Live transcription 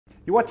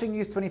You're watching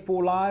News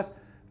 24 Live.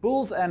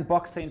 Bulls and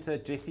Box Centre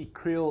Jesse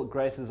Kriel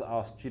graces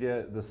our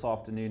studio this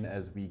afternoon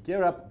as we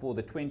gear up for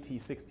the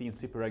 2016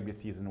 Super Rugby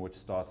season, which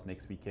starts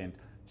next weekend.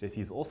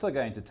 Jesse's also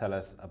going to tell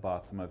us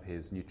about some of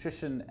his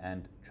nutrition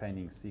and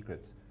training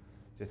secrets.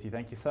 Jesse,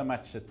 thank you so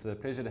much. It's a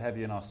pleasure to have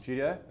you in our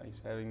studio. Thanks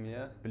for having me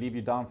here. I believe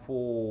you're down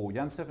for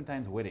Jan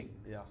Serpentine's wedding.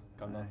 Yeah,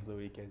 coming down for the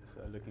weekend, so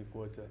looking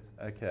forward to it.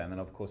 Okay, and then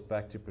of course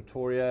back to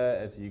Pretoria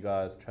as you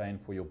guys train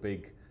for your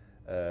big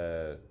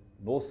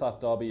North-South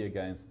derby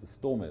against the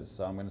Stormers.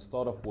 So I'm going to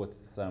start off with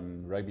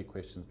some rugby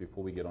questions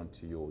before we get on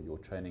to your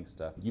training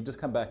stuff. You've just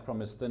come back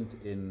from a stint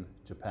in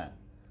Japan,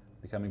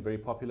 becoming very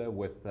popular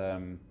with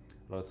a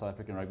lot of South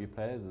African rugby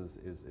players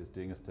is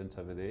doing a stint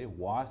over there.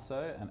 Why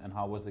so, and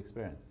how was the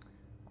experience?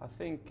 I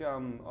think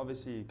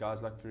obviously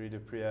guys like Ferida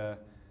Priya,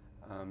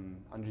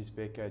 Andries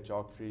Becker,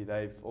 Jacques Free,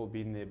 they've all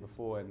been there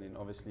before, and then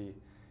obviously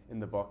in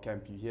the Bok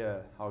camp you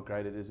hear how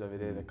great it is over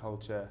there, the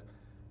culture,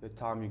 the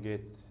time you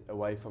get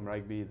away from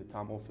rugby, the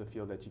time off the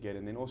field that you get,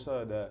 and then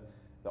also the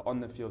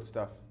on the field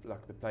stuff, like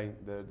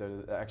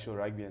the actual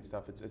rugby and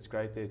stuff. It's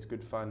great there, it's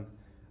good fun.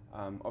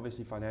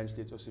 Obviously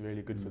financially it's also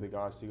really good for the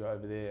guys to go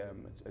over there.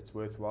 It's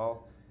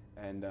worthwhile,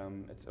 and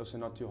it's also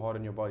not too hard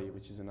on your body,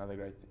 which is another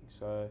great thing.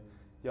 So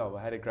yeah, we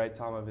had a great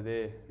time over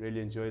there, really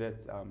enjoyed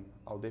it.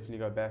 I'll definitely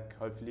go back,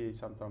 hopefully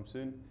sometime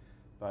soon.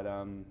 But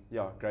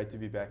yeah, great to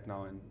be back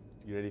now and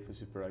be ready for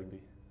Super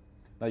Rugby.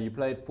 Now you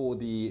played for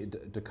the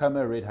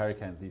Tacoma Red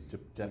Hurricanes. These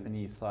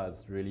Japanese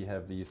sides really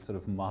have these sort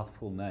of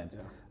mouthful names.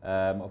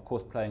 Yeah. Of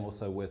course, playing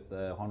also with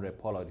Henry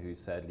Pollard, who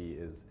sadly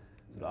is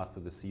sort of out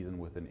for the season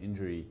with an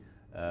injury.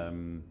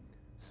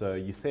 So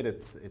you said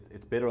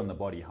it's better on the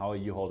body. How are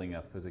you holding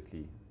up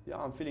physically? Yeah,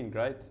 I'm feeling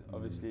great.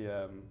 Obviously,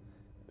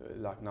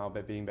 like now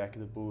being back at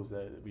the Bulls,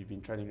 we've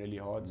been training really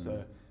hard.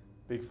 So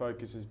big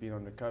focus has been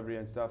on recovery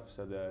and stuff.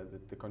 So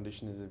the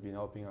conditioners have been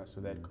helping us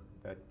with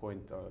that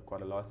point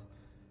quite a lot.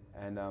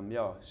 And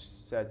yeah,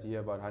 sad to hear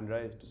about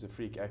Andre. It was a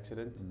freak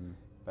accident.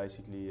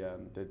 Basically,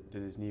 did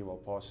his knee while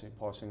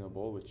passing a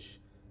ball, which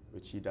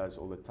he does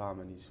all the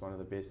time, and he's one of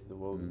the best in the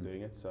world in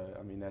doing it. So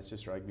I mean, that's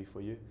just rugby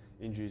for you.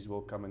 Injuries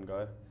will come and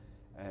go,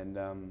 and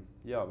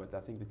yeah, but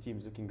I think the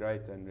team's looking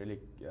great, and really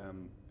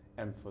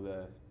amped for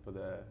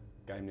the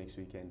game next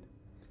weekend.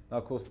 Now,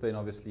 of course, then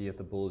obviously at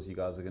the Bulls, you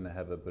guys are going to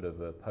have a bit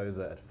of a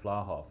poser at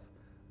fly half.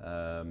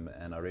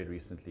 And I read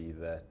recently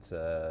that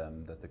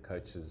that the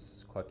coach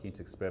is quite keen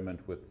to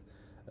experiment with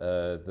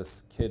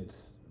this kid,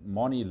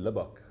 Mani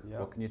Libok. Yeah.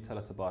 What can you tell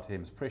us about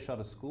him? He's fresh out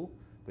of school,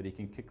 but he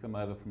can kick them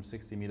over from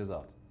 60 meters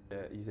out.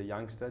 He's a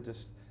youngster,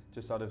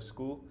 just out of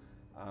school.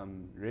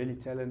 Really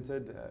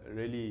talented,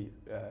 really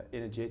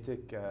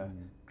energetic,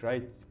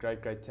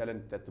 great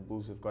talent that the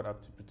Bulls have got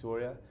up to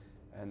Pretoria.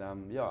 And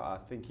yeah, I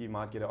think he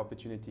might get an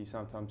opportunity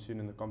sometime soon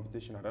in the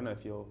competition. I don't know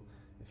if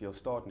he'll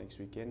start next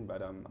weekend,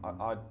 but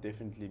I'd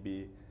definitely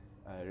be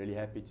really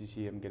happy to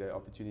see him get an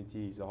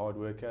opportunity. He's a hard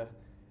worker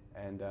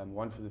and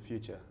one for the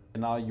future.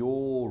 Now,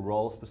 your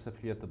role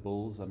specifically at the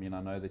Bulls, I mean,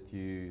 I know that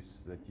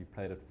you've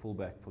played at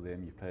fullback for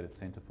them, you've played at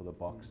centre for the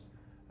Box.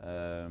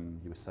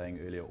 You were saying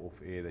earlier off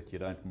air that you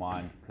don't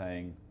mind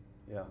playing,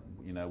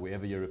 you know,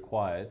 wherever you're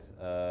required.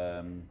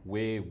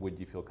 Where would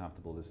you feel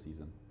comfortable this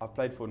season? I've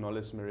played for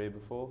Nollis Murray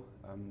before,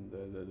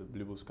 the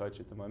Blue Bulls coach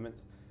at the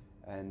moment,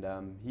 and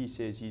he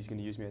says he's going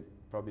to use me at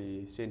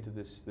probably centre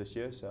this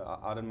year, so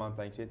I don't mind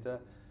playing centre.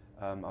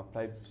 I've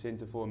played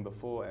centre for him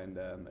before, and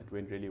it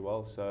went really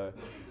well, so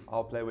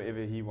I'll play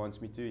wherever he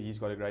wants me to. He's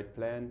got a great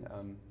plan.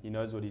 He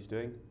knows what he's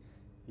doing.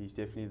 He's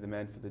definitely the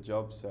man for the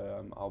job,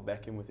 so I'll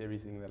back him with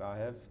everything that I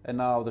have. And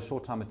now, the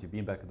short time that you've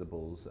been back at the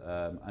Bulls,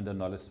 under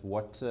Nollis,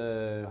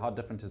 how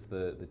different is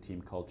the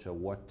team culture?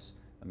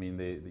 I mean,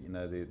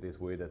 there's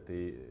word that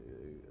the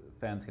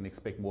fans can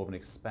expect more of an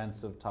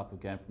expansive type of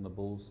game from the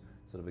Bulls,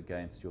 sort of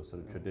against your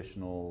sort of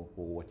traditional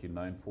or what you're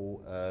known for.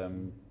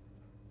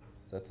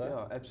 Is that so?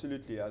 Yeah,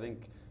 absolutely. I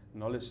think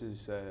Nollis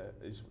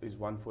is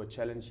one for a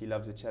challenge. He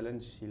loves a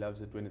challenge. He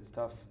loves it when it's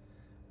tough.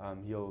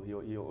 He'll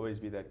always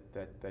be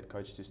that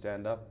coach to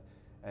stand up,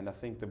 and I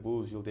think the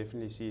Bulls, you'll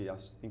definitely see. I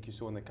think you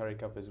saw in the Currie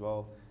Cup as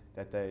well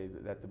that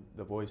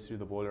the boys threw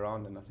the ball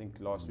around, and I think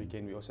last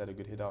weekend we also had a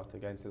good hit out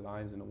against the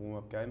Lions in a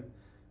warm-up game,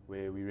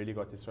 where we really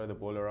got to throw the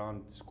ball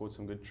around, scored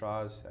some good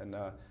tries, and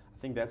I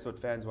think that's what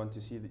fans want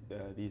to see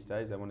these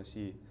days. They want to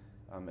see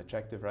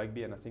attractive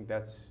rugby, and I think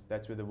that's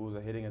where the Bulls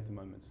are heading at the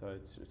moment. So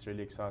it's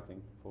really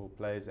exciting for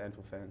players and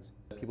for fans.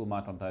 People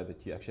might not know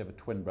that you actually have a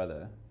twin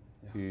brother.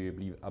 Yeah.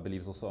 Who I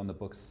believe is also on the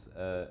books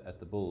at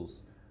the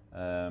Bulls.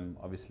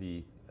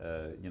 Obviously,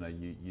 you know,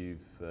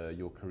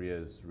 your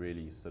career's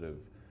really sort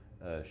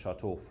of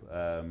shot off.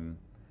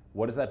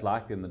 What is that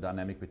like then, the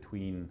dynamic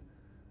between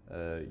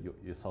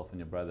yourself and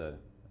your brother,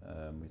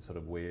 sort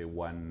of where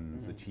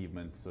one's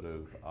achievements sort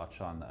of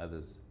outshine the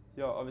others?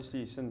 Yeah,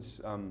 obviously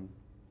since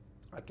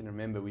I can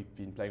remember, we've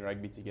been playing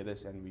rugby together,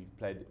 and we've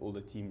played all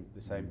the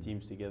same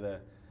teams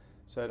together.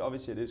 So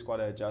obviously it is quite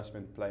an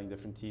adjustment playing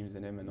different teams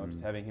than him and not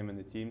having him in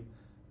the team.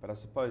 But I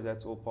suppose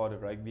that's all part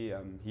of rugby.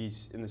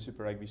 He's in the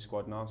Super Rugby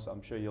squad now, so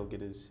I'm sure he'll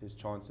get his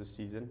chance this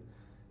season.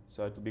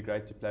 So it will be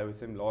great to play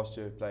with him. Last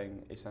year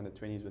playing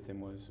S-under-20s with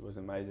him was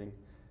amazing.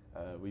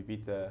 We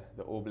beat the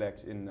All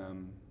Blacks in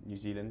New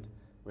Zealand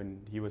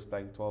when he was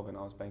playing 12 and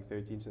I was playing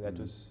 13. So that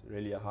was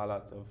really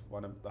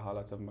one of the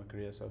highlights of my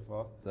career so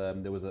far.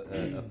 There was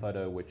a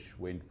photo which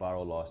went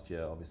viral last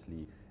year,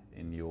 obviously,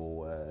 in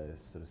your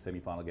sort of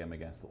semi-final game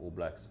against the All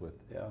Blacks with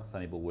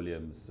Sonny Bill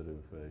Williams sort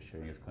of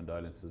sharing his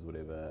condolences,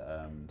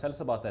 whatever. Tell us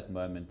about that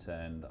moment,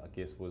 and I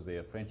guess was there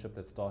a friendship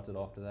that started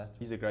after that?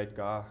 He's a great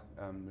guy,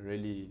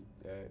 really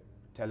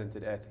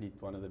talented athlete,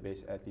 one of the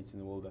best athletes in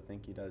the world. I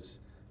think he does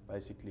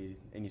basically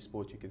any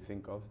sport you can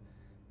think of.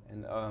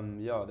 And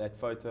that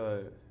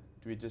photo,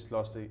 we just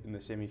lost it in the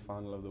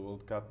semi-final of the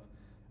World Cup.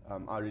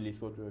 I really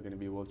thought we were going to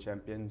be world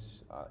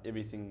champions.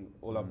 Everything,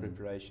 all our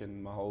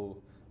preparation,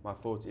 my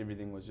thoughts,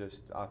 everything was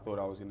just, I thought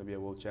I was going to be a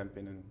world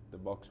champion, and the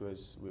box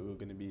was, we were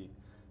going to be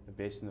the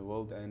best in the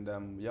world. And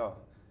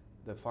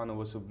the final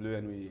whistle blew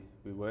and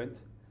we weren't.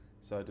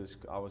 So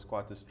I was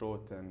quite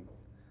distraught and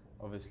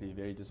obviously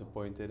very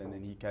disappointed. And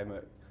then he came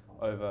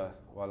over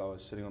while I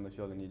was sitting on the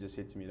field and he just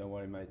said to me, "Don't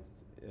worry, mate,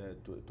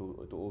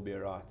 it'll all be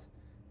alright."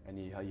 And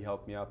he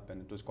helped me up,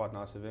 and it was quite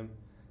nice of him.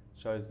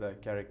 Shows the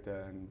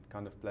character and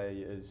kind of player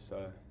he is.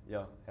 So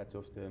hats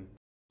off to him.